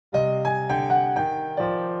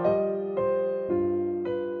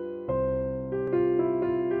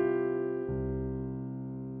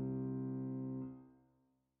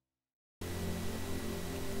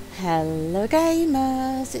Hello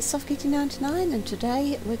gamers, it's SoftKitty99 and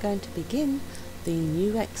today we're going to begin the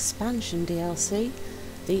new expansion DLC,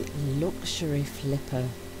 the Luxury Flipper.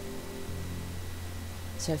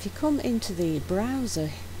 So if you come into the browser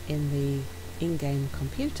in the in-game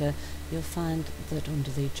computer, you'll find that under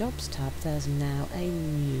the Jobs tab there's now a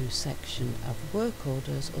new section of work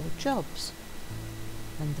orders or jobs.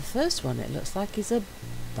 And the first one, it looks like, is a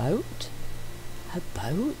boat. A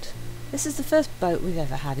boat? This is the first boat we've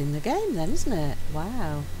ever had in the game then, isn't it?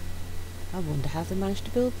 Wow. I wonder how they managed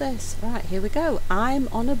to build this. Right, here we go. I'm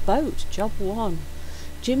on a boat, job 1.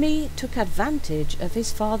 Jimmy took advantage of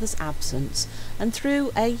his father's absence and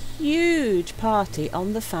threw a huge party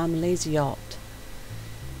on the family's yacht.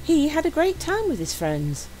 He had a great time with his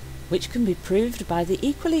friends, which can be proved by the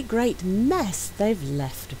equally great mess they've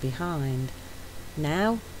left behind.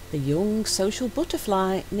 Now, the young social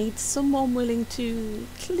butterfly needs someone willing to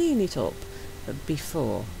clean it up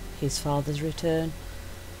before his father's return.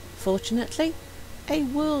 Fortunately, a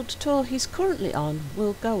world tour he's currently on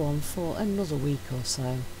will go on for another week or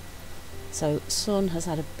so. So, son has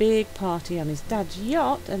had a big party on his dad's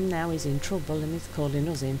yacht and now he's in trouble and he's calling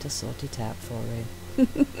us in to sort it out for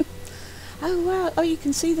him. Oh wow, oh you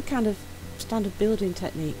can see the kind of standard building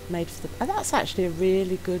technique made for the... that's actually a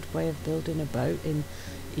really good way of building a boat, in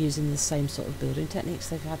using the same sort of building techniques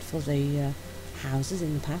they've had for the houses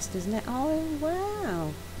in the past, isn't it? Oh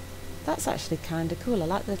wow, that's actually kind of cool. I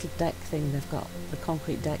like the little deck thing they've got, the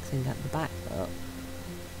concrete deck thing at the back. Oh.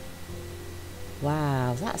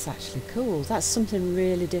 Wow, that's actually cool. That's something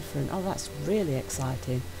really different. Oh, that's really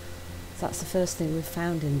exciting. So that's the first thing we've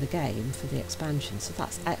found in the game for the expansion, so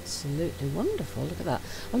that's absolutely wonderful. Look at that.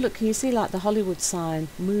 Oh look, can you see like the Hollywood sign,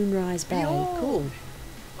 Moonrise Bay? Cool.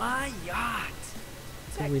 My yacht.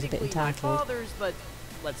 It's always a bit entitled. My father's, but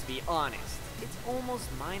let's be honest, it's almost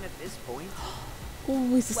mine at this point. Oh,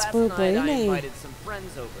 he's a Last spoiled night boy, I isn't he? invited some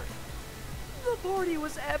friends over. The party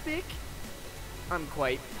was epic. I'm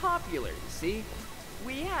quite popular, you see.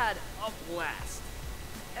 We had a blast.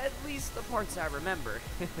 At least the parts I remember.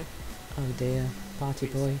 Oh dear, party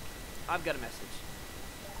boy. I've got a message.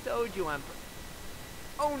 Told you I'm...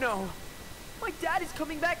 Oh no! My dad is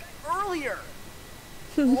coming back earlier!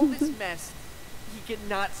 All this mess, he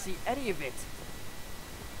cannot see any of it.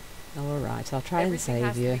 Alright, I'll try and Everything save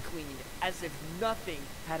has you. to be cleaned as if nothing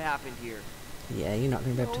had happened here. Yeah, you're not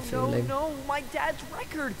going to be able to fool him. No, my dad's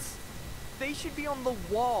records! They should be on the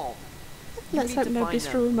wall. Let's hope nobody's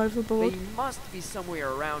threw him overboard. They must be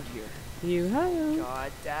somewhere around here. You hope.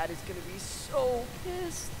 God, Dad is gonna be so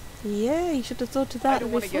pissed. Yeah, you should have thought of that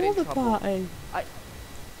before the party. I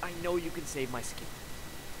know you can save my skin.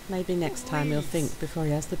 Maybe next time he'll Please. think before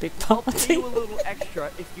he has the big I'll pay party. you a little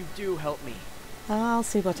extra if you do help me. I'll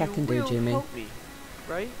see what I can do, Jimmy. Help me,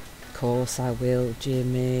 right? Of course I will,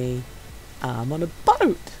 Jimmy. I'm on a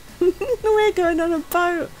boat. We're going on a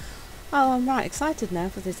boat. Oh, I'm right excited now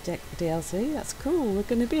for this DLC. That's cool. We're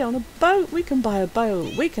going to be on a boat. We can buy a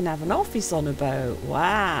boat. We can have an office on a boat.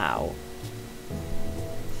 Wow.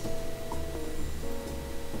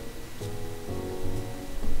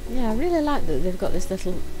 Yeah, I really like that they've got this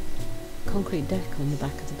little concrete deck on the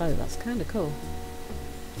back of the boat. That's kind of cool.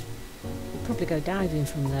 You'd probably go diving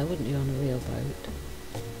from there, wouldn't you, on a real boat?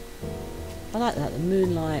 I like that, the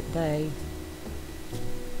Moonlight Bay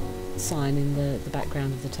sign in the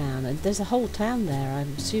background of the town, and there's a whole town there.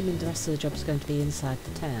 I'm assuming the rest of the job is going to be inside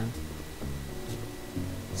the town.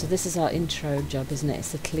 So this is our intro job, isn't it?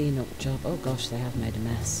 It's the clean up job. Oh gosh, they have made a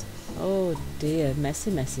mess. Oh dear,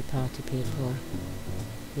 messy party people.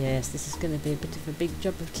 Yes, this is going to be a bit of a big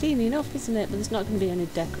job of cleaning up, isn't it? But there's not going to be any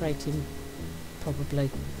decorating, probably.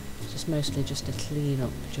 It's just mostly just a clean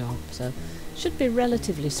up job, so should be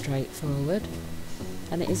relatively straightforward.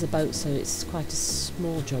 And it is a boat, so it's quite a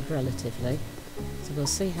small job relatively. So we'll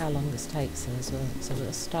see how long this takes us. So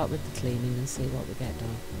we'll start with the cleaning and see what we get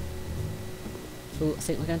done. Oh, I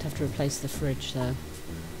think we're going to have to replace the fridge though.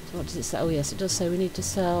 So what does it say? Oh yes, it does say we need to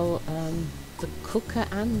sell the cooker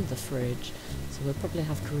and the fridge. So we'll probably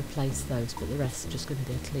have to replace those, but the rest is just going to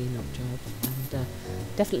be a clean-up job. And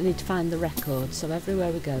definitely need to find the records. So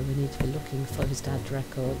everywhere we go, we need to be looking for his dad's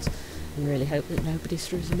records and really hope that nobody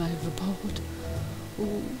throws them overboard.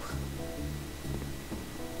 Ooh.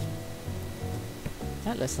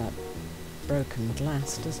 That looks like broken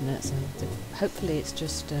glass, doesn't it? So hopefully it's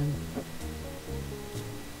just an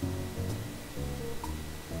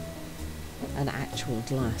actual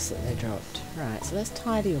glass that they dropped. Right, so let's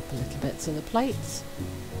tidy up a little bit. So the plates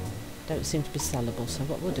don't seem to be sellable, so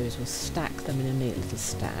what we'll do is we'll stack them in a neat little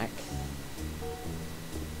stack.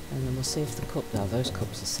 And then we'll see if the cup... oh, those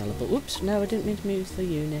cups are sellable. Oops, no, I didn't mean to move the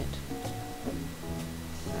unit.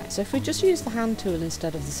 So if we just use the hand tool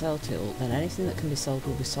instead of the cell tool, then anything that can be sold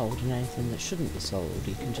will be sold, and anything that shouldn't be sold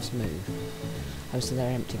you can just move. Oh, so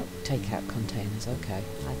they're empty takeout containers, okay.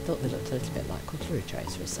 I thought they looked a little bit like cutlery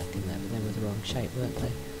trays for a second there, but they were the wrong shape, weren't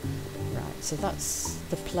they? Right, so that's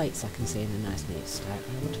the plates I can see in a nice neat stack.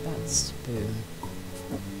 Now what about the spoon?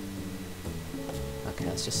 Okay,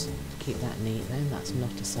 let's just keep that neat then, that's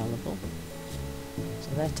not a sellable. So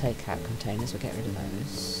they're takeout containers, we'll get rid of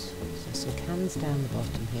those. So some cans down the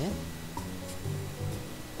bottom here.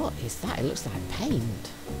 What is that? It looks like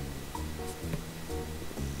paint.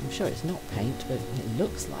 I'm sure it's not paint, but it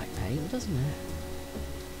looks like paint, doesn't it?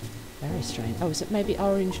 Very strange. Oh, is it maybe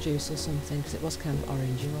orange juice or something? Because it was kind of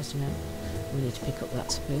orangey, wasn't it? We need to pick up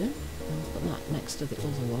that spoon and put that next to the other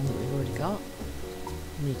one that we've already got.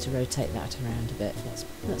 We need to rotate that around a bit.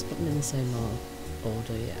 Let's put them in the same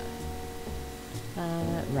order, yeah.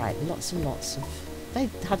 Right, lots and lots of... They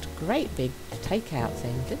had a great big takeout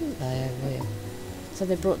thing, didn't they, over here? So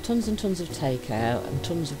they brought tons and tons of takeout and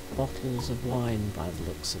tons of bottles of wine by the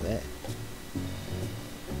looks of it.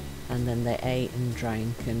 And then they ate and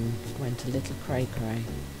drank and went a little cray-cray.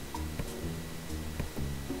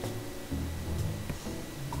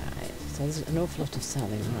 Right, so there's an awful lot of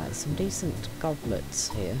selling. Right, there's some decent goblets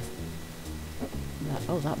here. That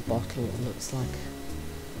bottle looks like...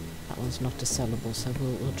 That one's not a sellable, so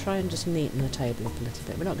we'll try and just neaten the table up a little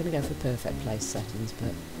bit. We're not going to go for perfect place settings,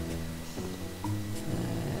 but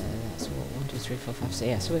that's what 1, 2, 3, 4, 5, 6.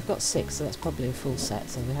 Yeah, so we've got 6, so that's probably a full set.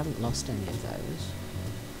 So we haven't lost any of those.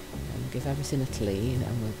 And we'll give everything a clean,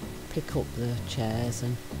 and we'll pick up the chairs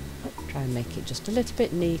and try and make it just a little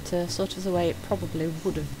bit neater, sort of the way it probably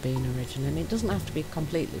would have been originally. I mean, it doesn't have to be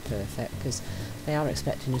completely perfect because they are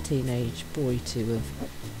expecting a teenage boy to have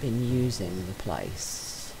been using the place.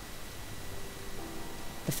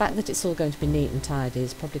 The fact that it's all going to be neat and tidy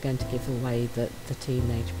is probably going to give away that the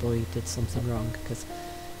teenage boy did something wrong, because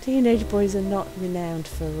teenage boys are not renowned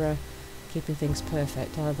for keeping things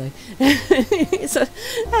perfect, are they? So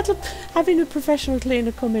having a professional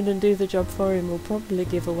cleaner come in and do the job for him will probably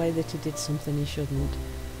give away that he did something he shouldn't.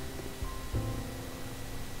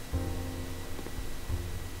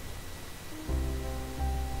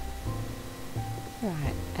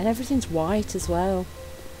 Right, and everything's white as well.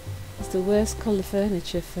 It's the worst colour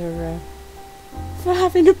furniture for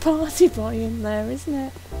having a party boy in there, isn't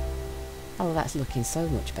it? Oh, that's looking so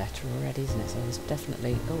much better already, isn't it? So there's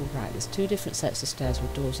definitely... Oh, right, there's 2 different sets of stairs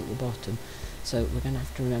with doors at the bottom. So we're going to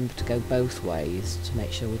have to remember to go both ways to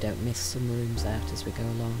make sure we don't miss some rooms out as we go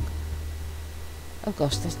along. Oh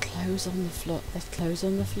gosh, there's clothes on the floor. There's clothes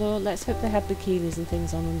on the floor. Let's hope they have bikinis and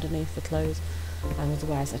things on underneath the clothes. And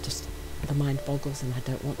otherwise the mind boggles and I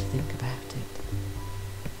don't want to think about it.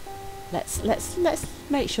 Let's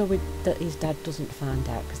make sure that his dad doesn't find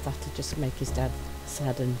out, because that'll just make his dad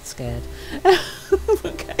sad and scared.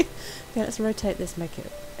 Okay, let's rotate this, make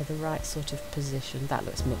it at the right sort of position. That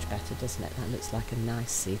looks much better, doesn't it? That looks like a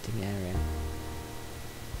nice seating area.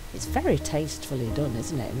 It's very tastefully done,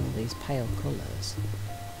 isn't it, in all these pale colours.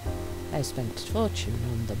 They spent a fortune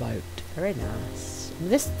on the boat. Very nice. And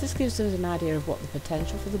this gives us an idea of what the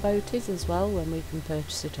potential for the boat is as well when we can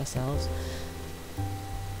purchase it ourselves.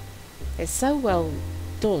 It's so well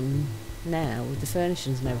done now with the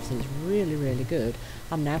furnishings and everything. It's really, really good.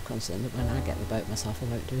 I'm now concerned that when I get the boat myself I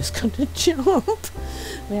won't do as good a job.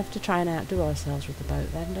 We have to try and outdo ourselves with the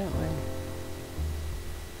boat then, don't we?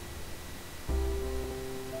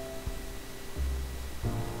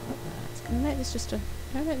 Right, can I make this just a...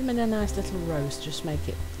 Can I make them in a nice little roast, just make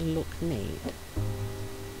it look neat?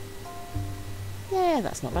 Yeah,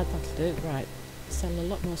 that's not bad, that'll do. Right, sell a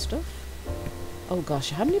lot more stuff. Oh gosh,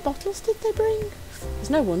 how many bottles did they bring? There's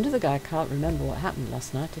no wonder the guy can't remember what happened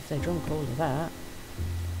last night if they drunk all of that.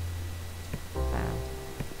 Wow.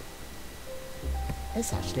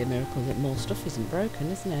 It's actually a miracle that more stuff isn't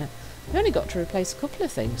broken, isn't it? We only got to replace a couple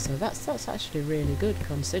of things, so that's actually really good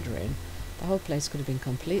considering. The whole place could have been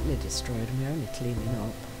completely destroyed and we're only cleaning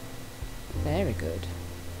up. Very good.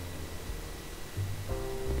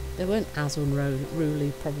 They weren't as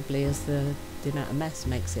unruly probably as the amount of mess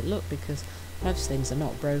makes it look, because most things are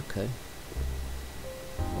not broken.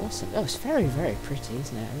 Awesome. Oh, it's very, very pretty,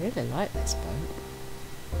 isn't it? I really like this boat.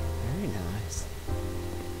 Very nice.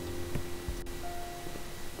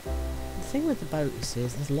 The thing with the boat, you see,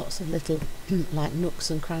 is there's lots of little like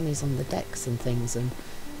nooks and crannies on the decks and things, and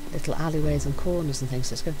little alleyways and corners and things,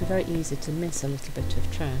 so it's going to be very easy to miss a little bit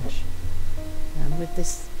of trash. And with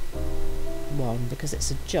this one, because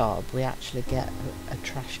it's a job, we actually get a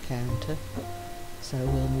trash counter. so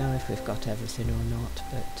we'll know if we've got everything or not,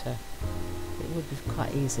 but it would be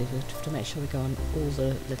quite easy to make sure we go on all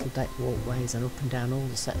the little deck walkways and up and down all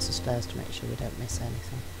the sets of stairs to make sure we don't miss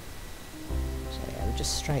anything. So yeah, we're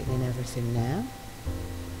just straightening everything now.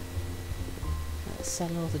 Let's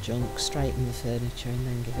sell all the junk, straighten the furniture and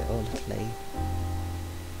then give it all a clean.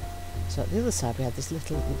 So at the other side we had this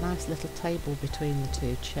nice little table between the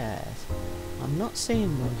two chairs. I'm not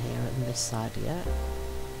seeing one here on this side yet.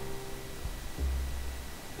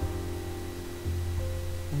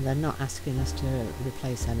 And they're not asking us to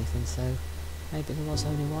replace anything, so maybe there was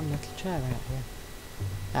only one little chair out here.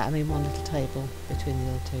 I mean one little table between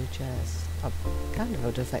the other two chairs. I kind of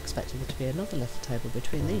would have expected there to be another little table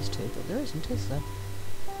between these two, but there isn't, is there?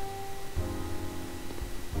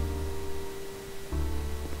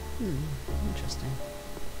 Interesting.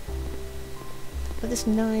 But this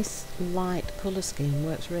nice light colour scheme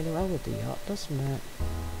works really well with the yacht, doesn't it?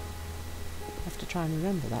 I have to try and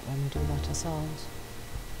remember that when we do that ourselves.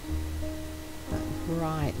 That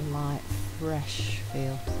bright, light, fresh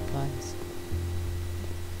feel to the place.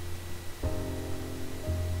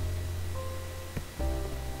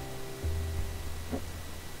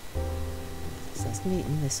 So let's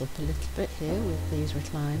neaten this up a little bit here with these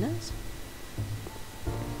recliners.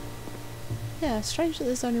 Yeah, strange that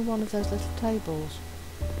there's only one of those little tables.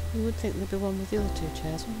 You would think there'd be one with the other two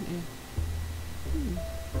chairs, wouldn't you?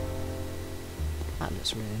 That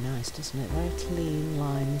looks really nice, doesn't it? Very clean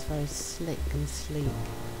lines, very slick and sleek.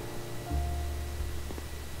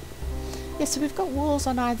 Yeah, so we've got walls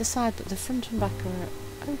on either side, but the front and back are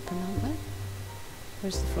open, aren't they?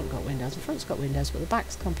 Where's the front got windows? The front's got windows, but the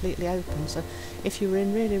back's completely open, so if you were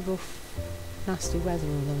in really rough, nasty weather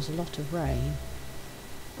or there was a lot of rain,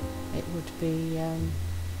 it would be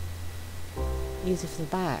easy for the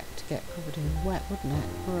back to get covered in wet, wouldn't it?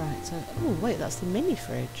 Right, so, oh wait, that's the mini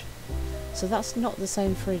fridge. So that's not the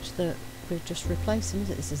same fridge that we're just replacing, is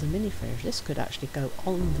it? This is a mini fridge. This could actually go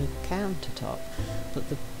on the countertop, but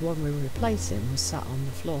the one we were replacing was sat on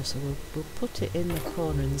the floor, so we'll put it in the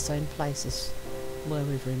corner in the same place as where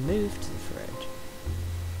we've removed the fridge.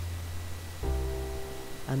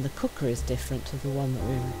 And the cooker is different to the one that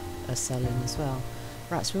we are selling as well.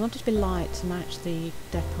 Right, so we want it to be light to match the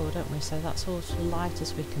decor, don't we? So that's all as light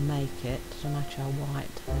as we can make it to match our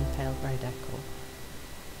white and pale grey decor.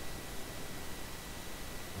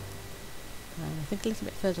 And I think a little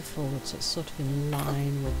bit further forward so it's sort of in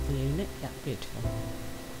line with the unit. Yeah, beautiful.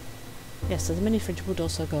 Yeah, so the mini fridge would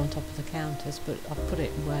also go on top of the counters, but I've put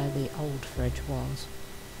it where the old fridge was.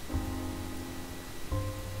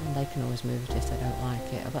 And they can always move it if they don't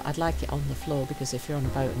like it. But I'd like it on the floor because if you're on a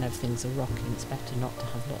boat and everything's a rocking, it's better not to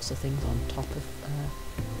have lots of things on top of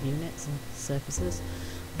units and surfaces.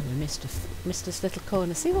 And we missed this little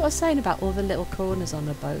corner. See what I was saying about all the little corners on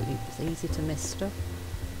a boat? It's easy to miss stuff.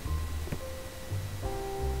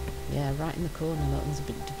 Yeah, right in the corner, look, there's a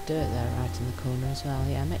bit of dirt there right in the corner as well.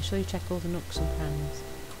 Yeah, make sure you check all the nooks and crannies.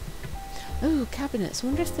 Ooh, cabinets. I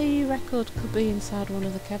wonder if the record could be inside one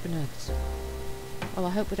of the cabinets. Oh,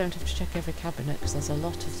 I hope we don't have to check every cabinet because there's a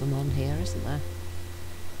lot of them on here, isn't there?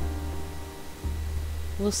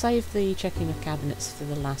 We'll save the checking of cabinets for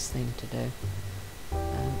the last thing to do.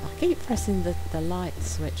 I keep pressing the light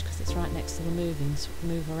switch because it's right next to the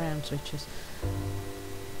move around switches.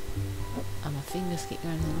 And my fingers keep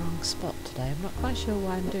going in the wrong spot today. I'm not quite sure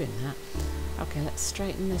why I'm doing that. Okay, let's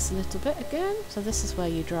straighten this a little bit again. So this is where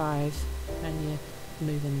you drive when you're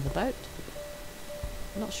moving the boat.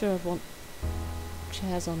 I'm not sure I want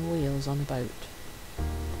chairs on wheels on a boat.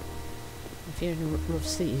 If you're in rough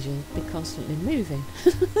seas, you'll be constantly moving.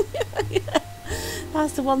 Yeah.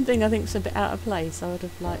 That's the one thing I think is a bit out of place. I would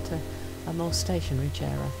have liked a more stationary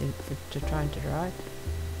chair, I think, for trying to drive.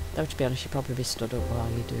 Though to be honest, you'd probably be stood up while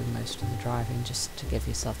you're doing most of the driving, just to give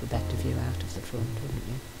yourself a better view out of the front, wouldn't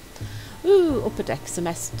you? Ooh, upper deck's a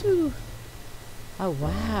mess too. Oh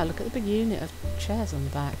wow, look at the big unit of chairs on the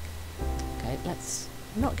back. Okay, let's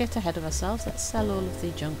not get ahead of ourselves. Let's sell all of the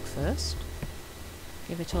junk first.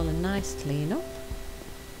 Give it all a nice clean up.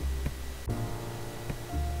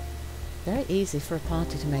 Very easy for a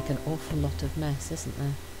party to make an awful lot of mess, isn't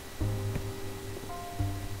there?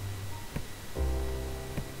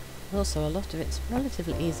 Also, a lot of it's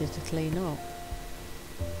relatively easy to clean up.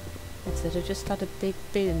 If they'd have just had a big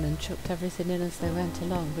bin and chucked everything in as they went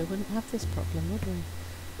along, we wouldn't have this problem, would we?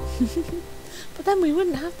 But then we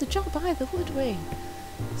wouldn't have the job either, would we?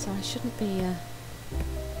 So I shouldn't be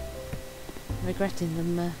regretting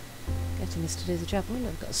them getting us to do the job. Well,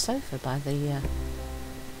 I've got a sofa by the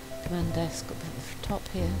command desk up at the top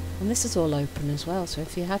here. And this is all open as well, so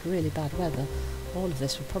if you had really bad weather, all of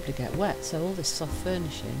this would probably get wet, so all this soft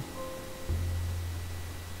furnishing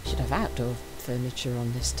have outdoor furniture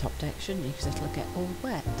on this top deck, shouldn't you? Because it'll get all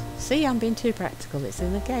wet. See, I'm being too practical. It's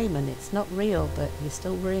in the game and it's not real, but you're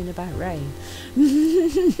still worrying about rain.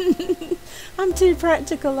 I'm too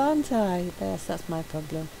practical, aren't I? Yes, that's my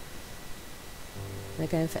problem. They're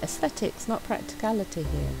going for aesthetics, not practicality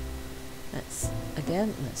here. Let's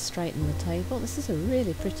straighten the table. This is a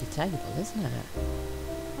really pretty table, isn't it?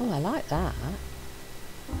 Oh, I like that.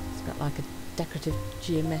 It's got like a decorative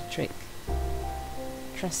geometric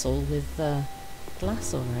trestle with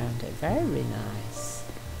glass all around it. Very nice.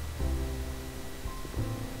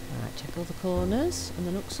 Right, check all the corners and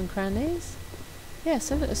the nooks and crannies. Yeah,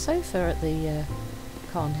 so a sofa at the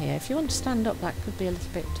con here. If you want to stand up, that could be a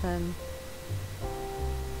little bit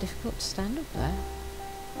difficult to stand up there.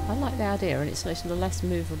 I like the idea, and it's a less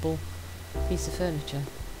movable piece of furniture.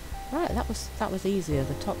 Right, that was easier.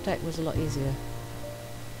 The top deck was a lot easier,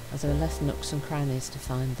 as there are less nooks and crannies to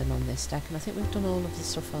find than on this deck. And I think we've done all of the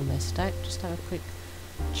stuff on this deck. Just have a quick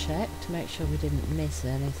check to make sure we didn't miss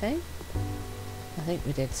anything. I think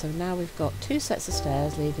we did. So now we've got 2 sets of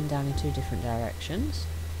stairs leading down in 2 different directions.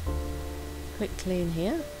 Quick clean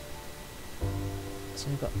here. So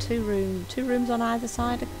we've got two rooms on either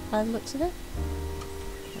side by the looks of it.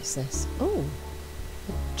 What's this? Oh,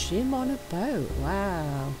 a gym on a boat.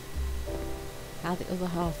 Wow. How the other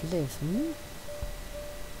half live,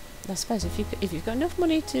 I suppose if you've got enough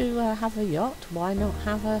money to have a yacht, why not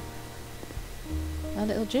have a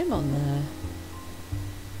little gym on there?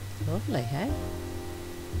 Lovely, hey?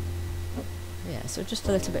 Yeah, so just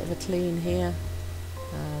a little bit of a clean here.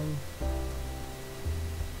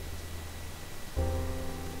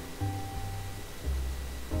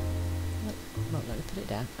 Well, let me put it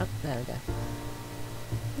down. Oh, there we go.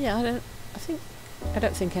 Yeah, I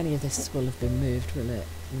don't think any of this will have been moved, will it?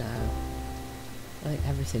 No. I think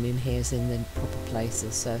everything in here is in the proper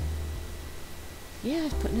places, so... Yeah,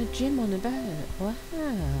 it's putting a gym on a boat. Wow.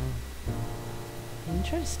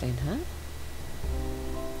 Interesting, huh?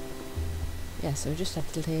 Yeah, so we just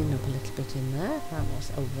have to clean up a little bit in there.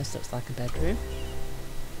 Oh, this looks like a bedroom.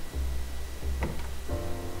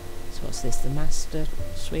 So what's this? The master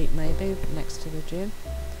suite, maybe, next to the gym?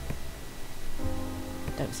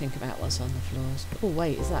 Don't think about what's on the floors. Oh,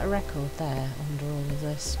 wait, is that a record there under all of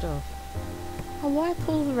this stuff? Oh, why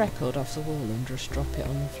pull the record off the wall and just drop it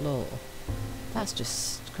on the floor? That's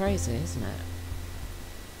just crazy, isn't it?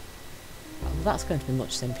 Well, that's going to be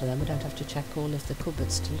much simpler then. We don't have to check all of the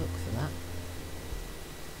cupboards to look for that.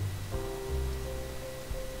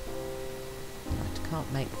 Right, I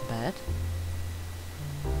can't make the bed.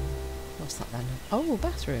 What's that then? Oh,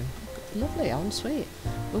 bathroom. Lovely, ensuite.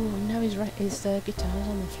 Oh, no, his guitar's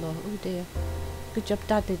on the floor. Oh dear. Good job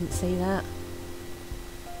Dad didn't see that.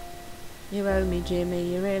 You owe me,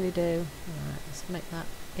 Jimmy, you really do. Alright, let's make that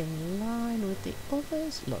in line with the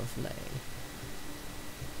others. Lovely.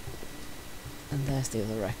 And there's the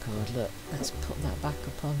other record. Look, let's put that back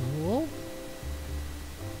up on the wall.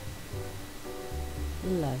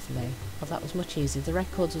 Lovely. Well, that was much easier. The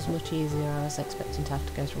records was much easier. I was expecting to have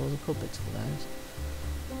to go through all the cupboards for those.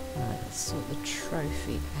 Right, let's sort the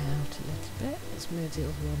trophy out a little bit. Let's move the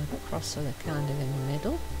other one across so they're kind of in the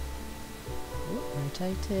middle. Ooh,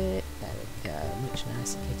 rotate it. There we go. Much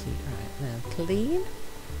nicer, kitty. Right, now clean.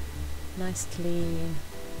 Nice clean.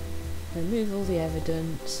 Remove all the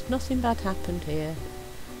evidence. Nothing bad happened here.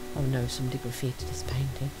 Oh no, somebody graffitied this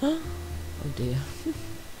painting. Oh dear.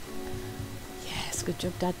 Yes, good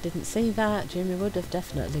job Dad didn't see that. Jimmy would have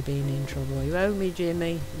definitely been in trouble. You owe me,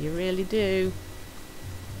 Jimmy. You really do.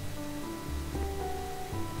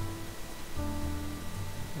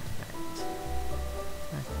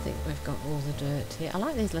 I think we've got all the dirt here. I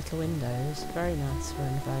like these little windows. Very nice for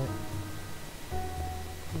in a boat.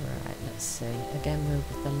 Right, let's see. Again, we'll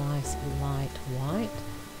with the nice light white.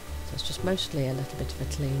 So it's just mostly a little bit of a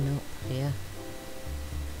clean up here.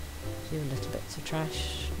 A few little bits of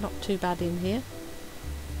trash. Not too bad in here.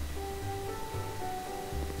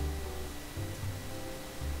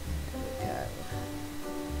 There we go.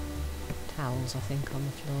 Towels, I think, on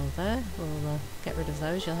the floor there. We'll get rid of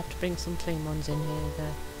those. You'll have to bring some clean ones in here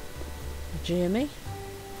there, Jimmy.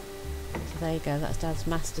 So there you go. That's Dad's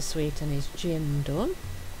master suite and his gym done.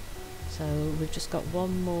 So we've just got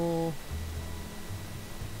one more.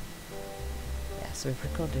 Yeah, so we've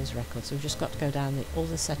recorded his record. So we've just got to go down all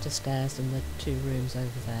the set of stairs and the 2 rooms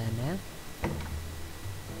over there now.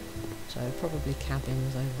 So probably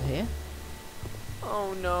cabins over here.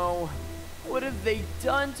 Oh no. What have they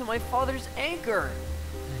done to my father's anchor?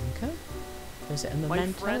 Anchor? Was it a My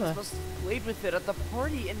memento? friends must have played with it at the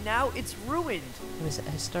party and now it's ruined. Was it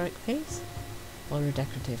a historic piece? Or a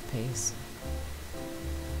decorative piece?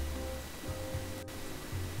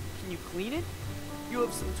 Can Can you clean it? You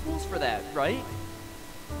have some tools for that, right?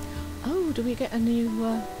 Oh, do we get a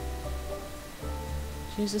new...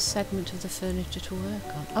 Choose a segment of the furniture to work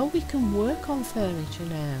on. Oh, we can work on furniture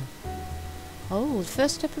now. Oh, the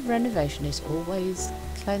first step of renovation is always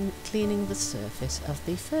cleaning the surface of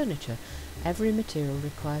the furniture. Every material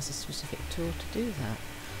requires a specific tool to do that.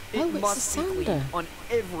 It Oh, it's must a be sander. clean on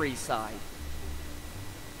every side.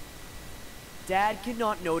 Dad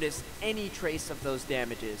cannot notice any trace of those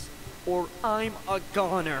damages, or I'm a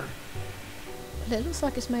goner. Well, it looks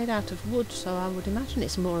like it's made out of wood, so I would imagine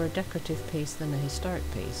it's more a decorative piece than a historic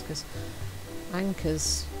piece, because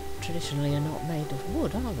anchors traditionally are not made of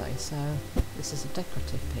wood, are they? So this is a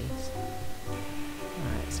decorative piece.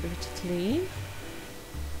 Alright, let's give it a clean.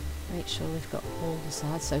 Make sure we've got all the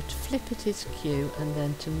sides. So to flip it is Q, and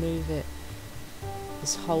then to move it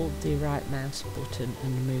is hold the right mouse button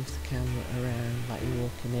and move the camera around like you're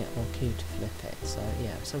walking it, or Q to flip it. So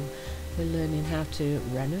yeah, so we're learning how to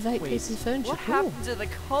renovate pieces of furniture. What happened to the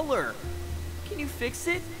color? Can you fix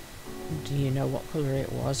it? Do you know what colour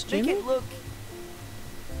it was, Jimmy? Make it look,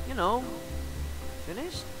 you know,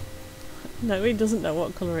 finished? No, he doesn't know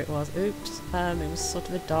what colour it was. Oops. It was sort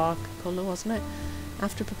of a dark colour, wasn't it?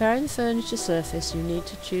 After preparing the furniture surface, you need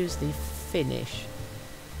to choose the finish.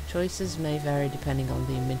 Choices may vary depending on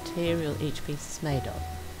the material each piece is made of.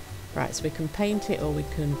 Right, so we can paint it or we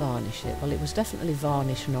can varnish it. Well, it was definitely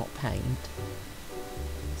varnish, not paint.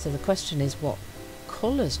 So the question is, what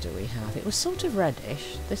colours do we have? It was sort of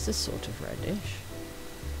reddish. This is sort of reddish.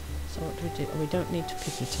 So what do we do? We don't need to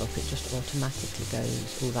pick it up, it just automatically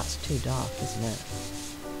goes. Oh, that's too dark, isn't it?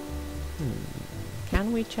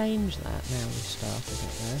 Can we change that now we've started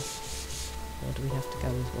it though? Or do we have to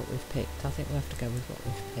go with what we've picked? I think we have to go with what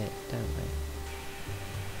we've picked, don't we?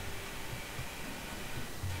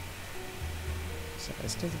 So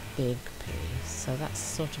let's do the big piece. So that's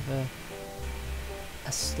sort of a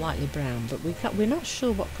slightly brown, but we're not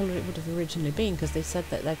sure what colour it would have originally been, because they said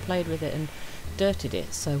that they played with it and dirtied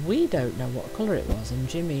it, so we don't know what colour it was, and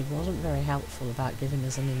Jimmy wasn't very helpful about giving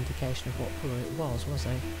us an indication of what colour it was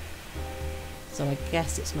he? So I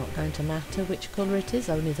guess it's not going to matter which colour it is,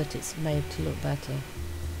 only that it's made to look better.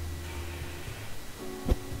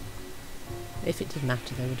 If it did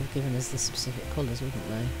matter, they would have given us the specific colours, wouldn't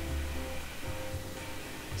they?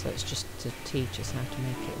 So it's just to teach us how to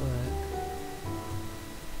make it work.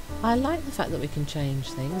 I like the fact that we can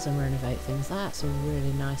change things and renovate things. That's a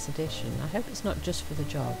really nice addition. I hope it's not just for the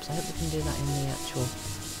jobs. I hope we can do that in the actual...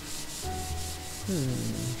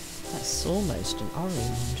 That's almost an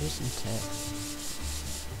orange, isn't it?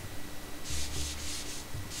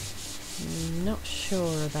 Not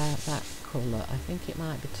sure about that colour. I think it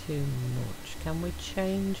might be too much. Can we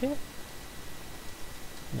change it?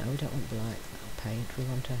 No, we don't want black. That'll paint. We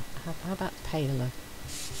want to... How about paler?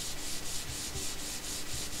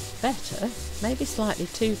 Better, maybe slightly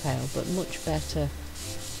too pale, but much better. If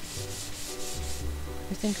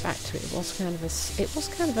we think back to it, it was kind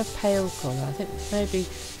of a pale colour. I think maybe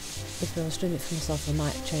if I was doing it for myself, I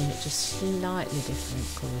might change it to slightly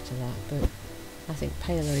different colour to that. But I think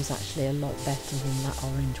paler is actually a lot better than that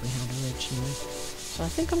orange we had originally. So I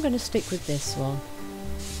think I'm going to stick with this one,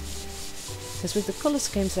 because with the colour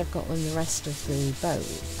schemes I've got on the rest of the boat,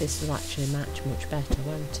 this will actually match much better,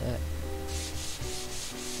 won't it?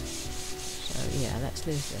 Yeah, let's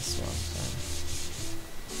leave this one. So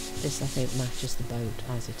this, I think, matches the boat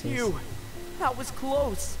as it is. Phew! That was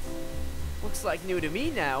close. Looks like new to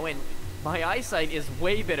me now, and my eyesight is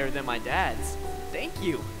way better than my dad's. Thank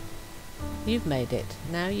you. You've made it.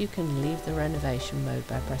 Now you can leave the renovation mode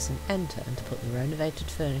by pressing enter and to put the renovated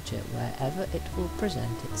furniture wherever it will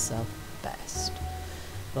present itself best.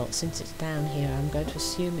 Well, since it's down here, I'm going to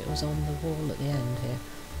assume it was on the wall at the end here.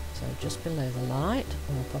 So just below the light,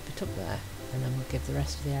 and we'll pop it up there. And then we'll give the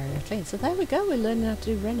rest of the area a clean. So there we go, we're learning how to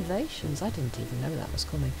do renovations. I didn't even know that was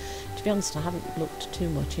coming. To be honest, I haven't looked too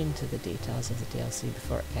much into the details of the DLC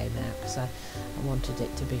before it came out, because I wanted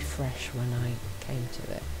it to be fresh when I came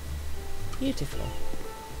to it. Beautiful.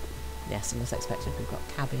 Yes, and as expected, we've got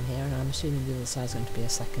cabin here, and I'm assuming the other side is going to be a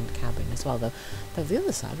second cabin as well, though the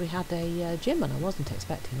other side we had a gym, and I wasn't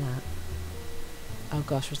expecting that. Oh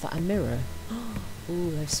gosh, was that a mirror?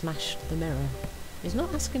 Ooh, they've smashed the mirror. He's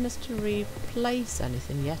not asking us to replace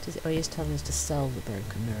anything yet, is it? Oh, he is telling us to sell the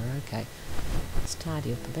broken mirror. Okay, let's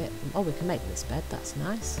tidy up a bit. Oh, we can make this bed, that's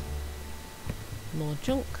nice. More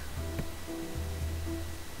junk.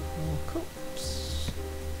 More cups.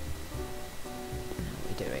 How are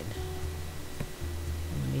we doing?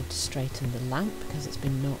 We need to straighten the lamp because it's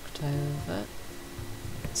been knocked over.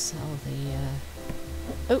 Sell the...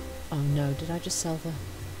 Oh no, did I just sell the...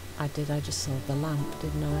 I did, I just saw the lamp,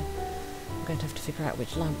 didn't I? I'm going to have to figure out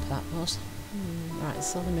which lamp that was. Right, I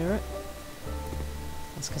saw the mirror.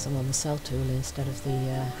 That's because I'm on the cell tool instead of the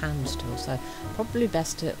hand tool, so probably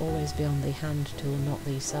best to always be on the hand tool, not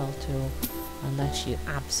the cell tool, unless you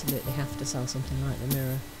absolutely have to sell something like the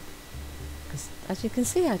mirror. Because as you can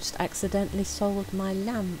see, I just accidentally sold my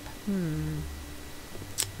lamp.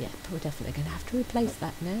 Yep, we're definitely going to have to replace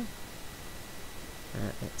that now.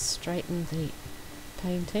 Let's straighten the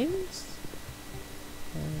paintings.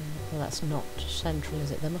 Well, that's not central,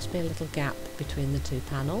 is it? There must be a little gap between the two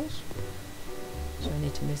panels. So I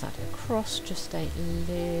need to move that across just a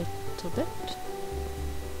little bit.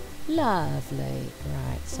 Lovely.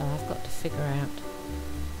 Right, so I've got to figure out.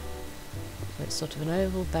 So it's sort of an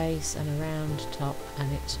oval base and a round top,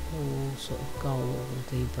 and it's all sort of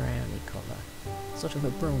goldy browny colour. Sort of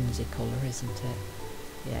a bronzy colour, isn't it?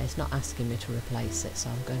 Yeah, it's not asking me to replace it,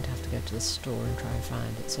 so I'm going to have to go to the store and try and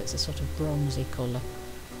find it. So it's a sort of bronzy colour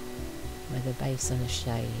with a base and a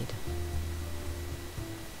shade.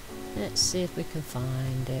 Let's see if we can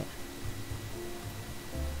find it.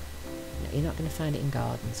 No, you're not going to find it in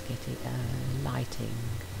gardens, Kitty. Lighting.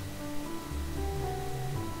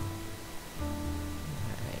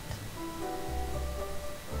 Right.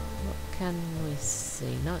 What can we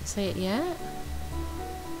see? Not see it yet?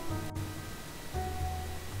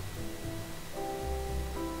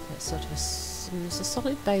 It's sort of it's a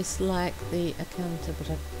solid base like the Acanta,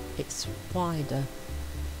 but it's wider,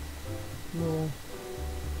 more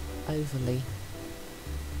overly.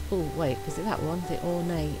 Oh wait, is it that one? The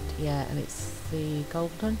ornate, yeah, and it's the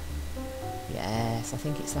golden? Yes, I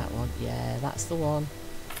think it's that one. Yeah, that's the one.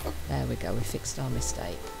 There we go, we fixed our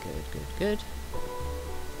mistake. Good, good, good.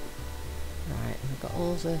 Right, we've got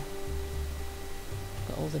all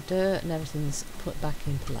the dirt and everything's put back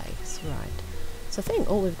in place. Right. So I think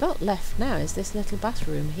all we've got left now is this little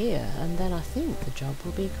bathroom here, and then I think the job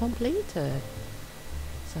will be completed.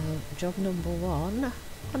 So job number 1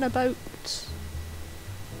 on a boat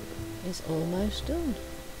is almost done.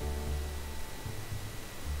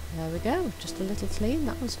 There we go, just a little clean.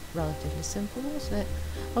 That was relatively simple, wasn't it?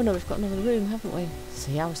 Oh no, we've got another room, haven't we?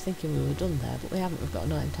 See, I was thinking we were done there, but we haven't. We've got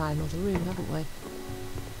an entire another room, haven't we?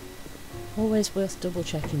 Always worth double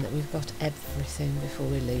checking that we've got everything before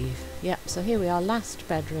we leave. Yep, so here we are, last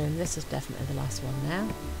bedroom. This is definitely the last one now.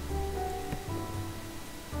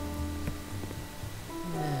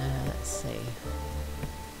 Let's see.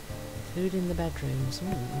 Food in the bedrooms.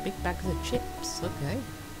 Big bags of chips, okay.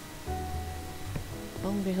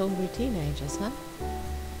 Hungry teenagers, huh?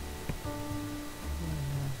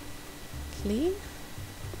 Clean.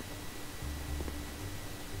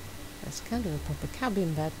 It's kind of a proper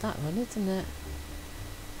cabin bed, that one, isn't it?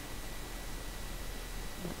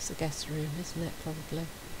 That's the guest room, isn't it, probably?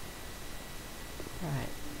 Right,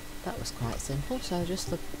 that was quite simple. So just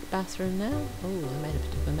the bathroom now. Oh, I made a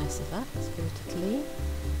bit of a mess of that. Let's give it a clean.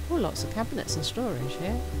 Oh, lots of cabinets and storage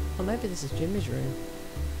here. Or maybe this is Jimmy's room.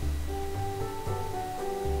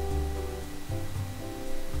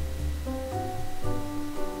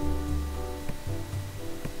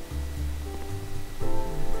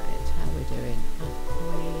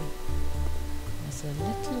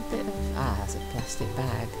 There's a plastic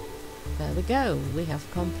bag. There we go, we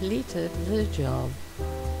have completed the job.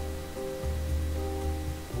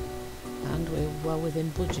 And we're well within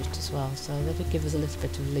budget as well, so they did give us a little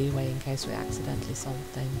bit of leeway in case we accidentally sold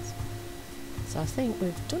things. So I think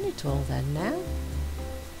we've done it all then now.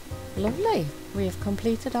 Lovely, we have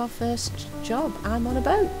completed our first job. I'm on a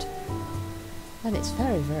boat. And it's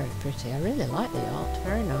very, very pretty. I really like the art,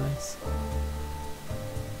 very nice.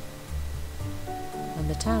 And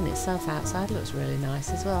the town itself outside looks really nice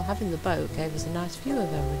as well. Having the boat gave us a nice view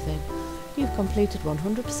of everything. You've completed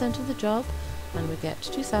 100% of the job, and we get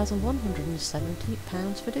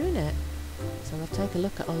 £2,170 for doing it. So we'll take a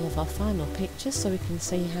look at all of our final pictures so we can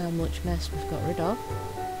see how much mess we've got rid of.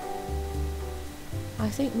 I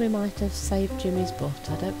think we might have saved Jimmy's butt.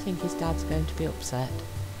 I don't think his dad's going to be upset.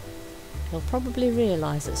 He'll probably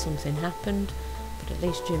realise that something happened, but at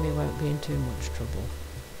least Jimmy won't be in too much trouble.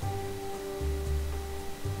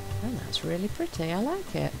 And that's really pretty, I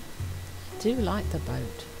like it. I do like the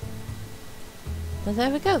boat. Well,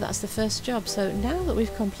 there we go, that's the first job. So now that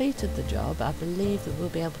we've completed the job, I believe that we'll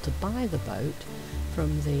be able to buy the boat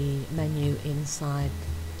from the menu inside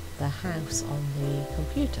the house on the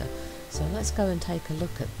computer. So let's go and take a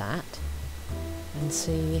look at that and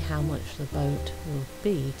see how much the boat will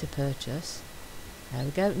be to purchase. There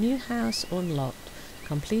we go, new house unlocked.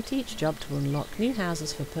 Complete each job to unlock new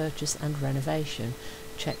houses for purchase and renovation.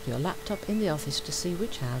 Check your laptop in the office to see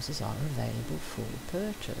which houses are available for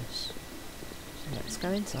purchase. So let's go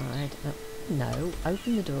inside. Oh, no,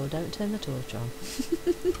 open the door, don't turn the torch on.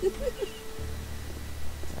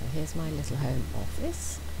 So here's my little home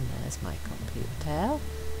office, and there's my computer.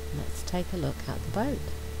 Let's take a look at the boat.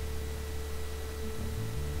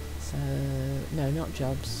 So, no, not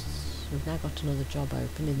jobs. We've now got another job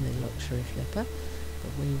open in the luxury flipper,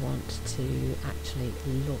 but we want to actually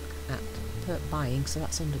look at buying, so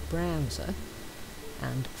that's under browser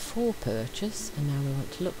and for purchase, and now we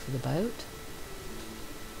want to look for the boat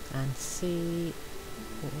and see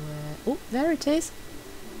where... oh, there it is!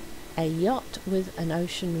 A yacht with an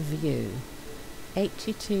ocean view.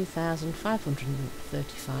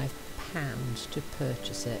 £82,535 to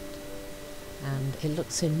purchase it. And it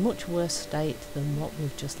looks in much worse state than what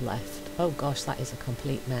we've just left. Oh gosh, that is a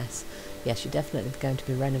complete mess. Yes, you're definitely going to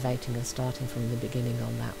be renovating and starting from the beginning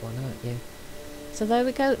on that one, aren't you? So there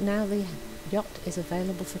we go, now the yacht is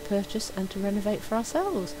available for purchase and to renovate for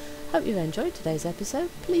ourselves. Hope you've enjoyed today's episode.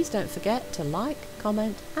 Please don't forget to like,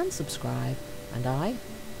 comment and subscribe, and I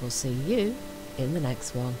will see you in the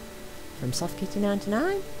next one. From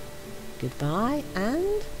SoftKitty99, goodbye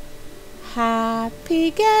and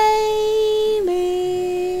happy gaming!